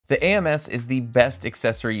The AMS is the best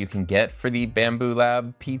accessory you can get for the Bambu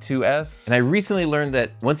Lab P2S. And I recently learned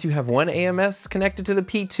that once you have one AMS connected to the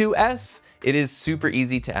P2S, it is super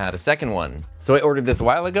easy to add a second one. So I ordered this a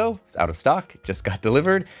while ago, it's out of stock, it just got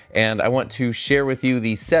delivered, and I want to share with you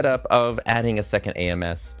the setup of adding a second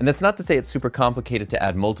AMS. And that's not to say it's super complicated to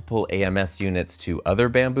add multiple AMS units to other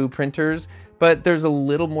Bambu printers, but there's a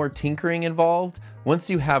little more tinkering involved. Once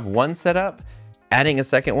you have one set up, adding a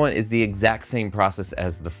second one is the exact same process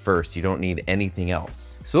as the first. You don't need anything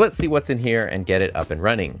else. So let's see what's in here and get it up and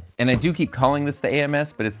running. And I do keep calling this the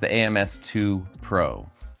AMS, but it's the AMS 2 Pro.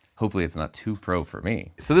 Hopefully it's not too pro for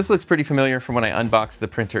me. So this looks pretty familiar from when I unboxed the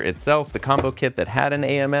printer itself, the combo kit that had an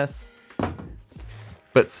AMS,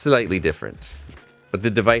 but slightly different. But the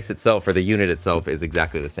device itself, or the unit itself, is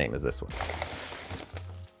exactly the same as this one.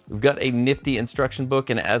 We've got a nifty instruction book,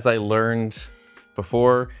 and as I learned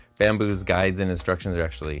before, Bambu's guides and instructions are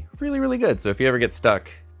actually really, really good. So if you ever get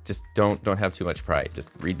stuck, just don't have too much pride,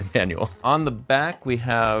 just read the manual. On the back, we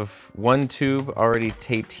have one tube already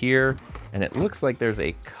taped here, and it looks like there's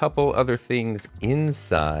a couple other things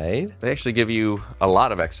inside. They actually give you a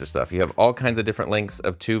lot of extra stuff. You have all kinds of different lengths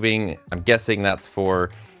of tubing. I'm guessing that's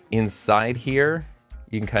for inside here.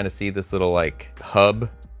 You can kind of see this little like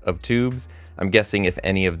hub of tubes. I'm guessing if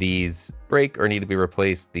any of these break or need to be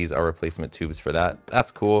replaced, these are replacement tubes for that.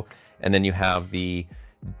 That's cool. And then you have the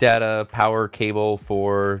data power cable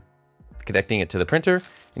for connecting it to the printer.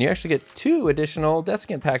 And you actually get 2 additional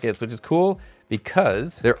desiccant packets, which is cool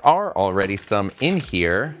because there are already some in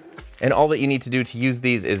here. And all that you need to do to use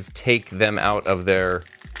these is take them out of their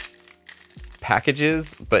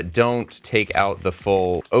packages, but don't take out the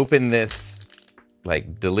full, open this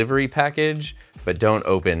like delivery package, but don't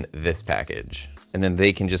open this package. And then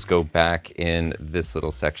they can just go back in this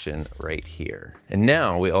little section right here. And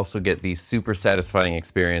now we also get the super satisfying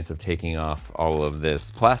experience of taking off all of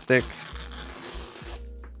this plastic,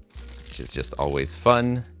 which is just always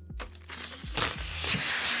fun.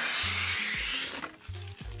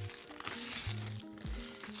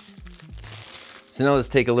 So now let's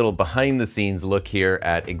take a little behind the scenes look here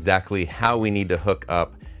at exactly how we need to hook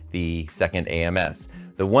up the second AMS.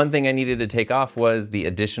 The one thing I needed to take off was the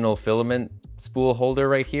additional filament spool holder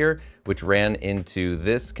right here, which ran into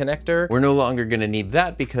this connector. We're no longer gonna need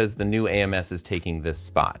that because the new AMS is taking this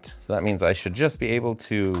spot. So that means I should just be able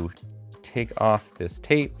to take off this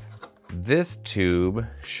tape. This tube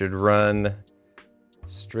should run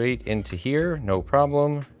straight into here, no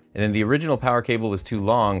problem. And then the original power cable was too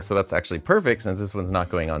long, so that's actually perfect since this one's not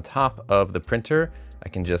going on top of the printer. I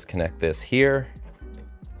can just connect this here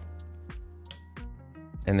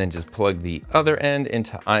and then just plug the other end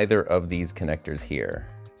into either of these connectors here.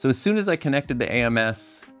 So as soon as I connected the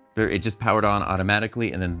AMS, it just powered on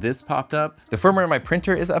automatically, and then this popped up. The firmware on my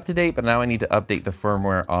printer is up to date, but now I need to update the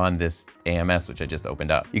firmware on this AMS, which I just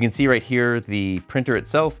opened up. You can see right here, the printer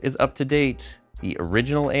itself is up to date. The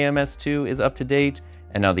original AMS2 is up to date,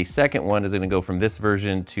 and now the second one is gonna go from this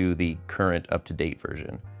version to the current up-to-date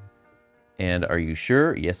version. And are you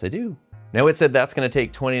sure? Yes, I do. Now it said that's gonna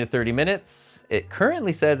take 20 to 30 minutes. It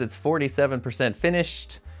currently says it's 47%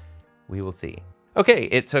 finished. We will see. Okay,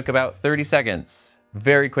 it took about 30 seconds.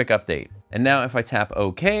 Very quick update. And now if I tap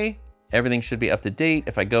OK, everything should be up to date.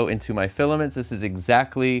 If I go into my filaments, this is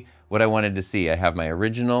exactly what I wanted to see. I have my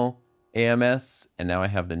original AMS, and now I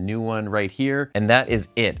have the new one right here. And that is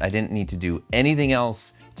it. I didn't need to do anything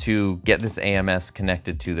else to get this AMS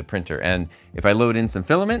connected to the printer. And if I load in some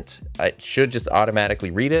filament, it should just automatically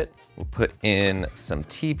read it. We'll put in some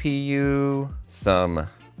TPU, some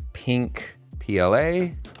pink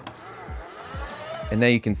PLA, and now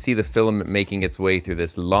you can see the filament making its way through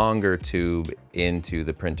this longer tube into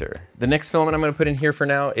the printer. The next filament I'm gonna put in here for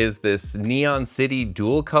now is this Neon City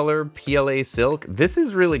dual color PLA silk. This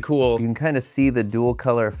is really cool. You can kind of see the dual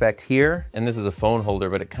color effect here, and this is a phone holder,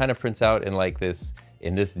 but it kind of prints out in like this,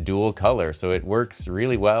 in this dual color. So it works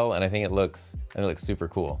really well, and I think it looks super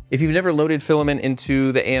cool. If you've never loaded filament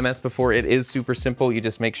into the AMS before, it is super simple. You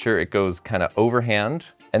just make sure it goes kind of overhand,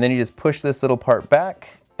 and then you just push this little part back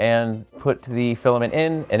and put the filament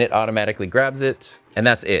in, and it automatically grabs it. And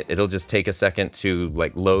that's it. It'll just take a second to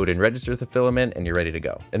like load and register the filament, and you're ready to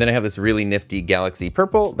go. And then I have this really nifty Galaxy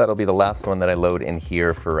Purple. That'll be the last one that I load in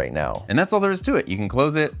here for right now. And that's all there is to it. You can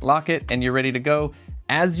close it, lock it, and you're ready to go.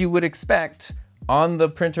 As you would expect, On the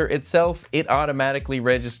printer itself, it automatically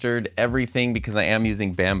registered everything because I am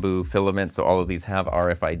using Bambu Filament, so all of these have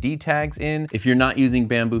RFID tags in. If you're not using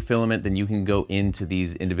Bambu Filament, then you can go into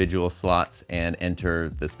these individual slots and enter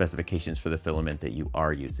the specifications for the filament that you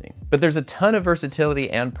are using. But there's a ton of versatility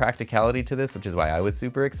and practicality to this, which is why I was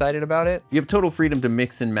super excited about it. You have total freedom to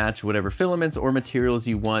mix and match whatever filaments or materials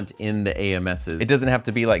you want in the AMSs. It doesn't have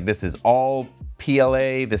to be like, this is all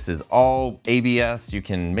PLA, this is all ABS. You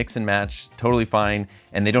can mix and match totally fine,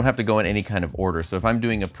 and they don't have to go in any kind of order. So if I'm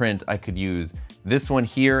doing a print, I could use this one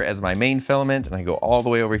here as my main filament, and I go all the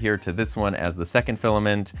way over here to this one as the second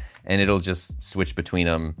filament, and it'll just switch between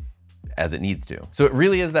them as it needs to. So it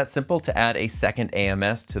really is that simple to add a second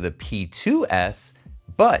AMS to the P2S,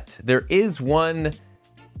 but there is one,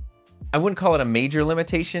 I wouldn't call it a major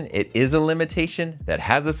limitation. It is a limitation that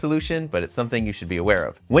has a solution, but it's something you should be aware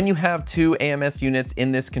of. When you have two AMS units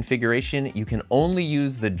in this configuration, you can only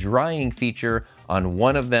use the drying feature on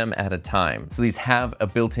one of them at a time. So these have a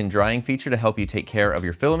built-in drying feature to help you take care of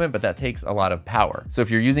your filament, but that takes a lot of power. So if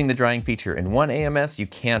you're using the drying feature in one AMS, you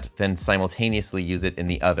can't then simultaneously use it in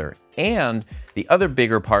the other. And the other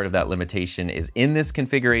bigger part of that limitation is in this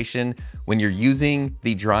configuration, when you're using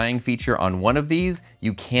the drying feature on one of these,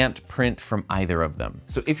 you can't print from either of them.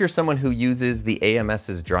 So if you're someone who uses the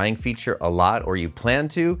AMS's drying feature a lot, or you plan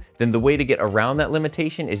to, then the way to get around that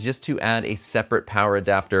limitation is just to add a separate power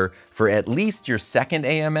adapter for at least your second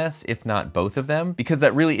AMS, if not both of them, because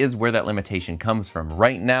that really is where that limitation comes from.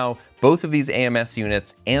 Right now, both of these AMS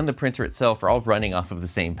units and the printer itself are all running off of the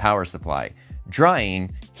same power supply.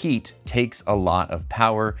 Drying heat takes a lot of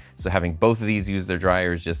power, so having both of these use their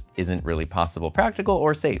dryers just isn't really possible, practical,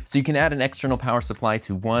 or safe. So you can add an external power supply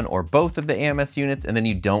to one or both of the AMS units, and then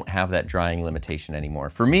you don't have that drying limitation anymore.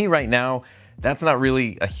 For me right now, that's not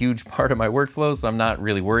really a huge part of my workflow, so I'm not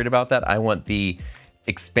really worried about that. I want the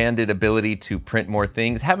expanded ability to print more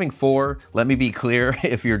things. Having four, let me be clear,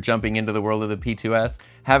 if you're jumping into the world of the P2S,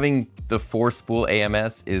 having the 4-spool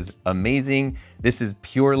AMS is amazing. This is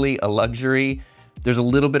purely a luxury. There's a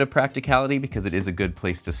little bit of practicality because it is a good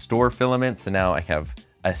place to store filament. So now I have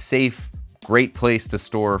a safe, great place to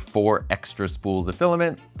store 4 extra spools of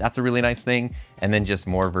filament. That's a really nice thing. And then just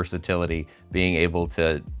more versatility, being able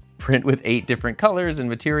to print with 8 different colors and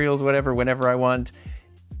materials, whatever, whenever I want.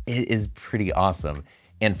 It is pretty awesome.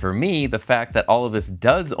 And for me, the fact that all of this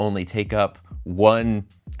does only take up one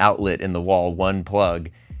outlet in the wall, one plug,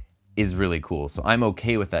 is really cool. So I'm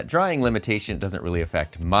okay with that drying limitation. It doesn't really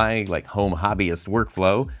affect my like home hobbyist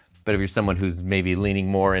workflow. But if you're someone who's maybe leaning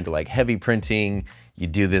more into like heavy printing, you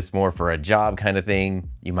do this more for a job kind of thing,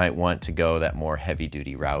 you might want to go that more heavy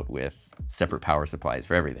duty route with separate power supplies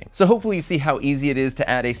for everything. So hopefully you see how easy it is to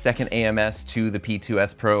add a second AMS to the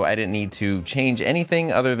P2S Pro. I didn't need to change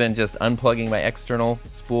anything other than just unplugging my external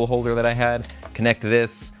spool holder that I had, connect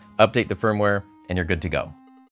this, update the firmware, and you're good to go.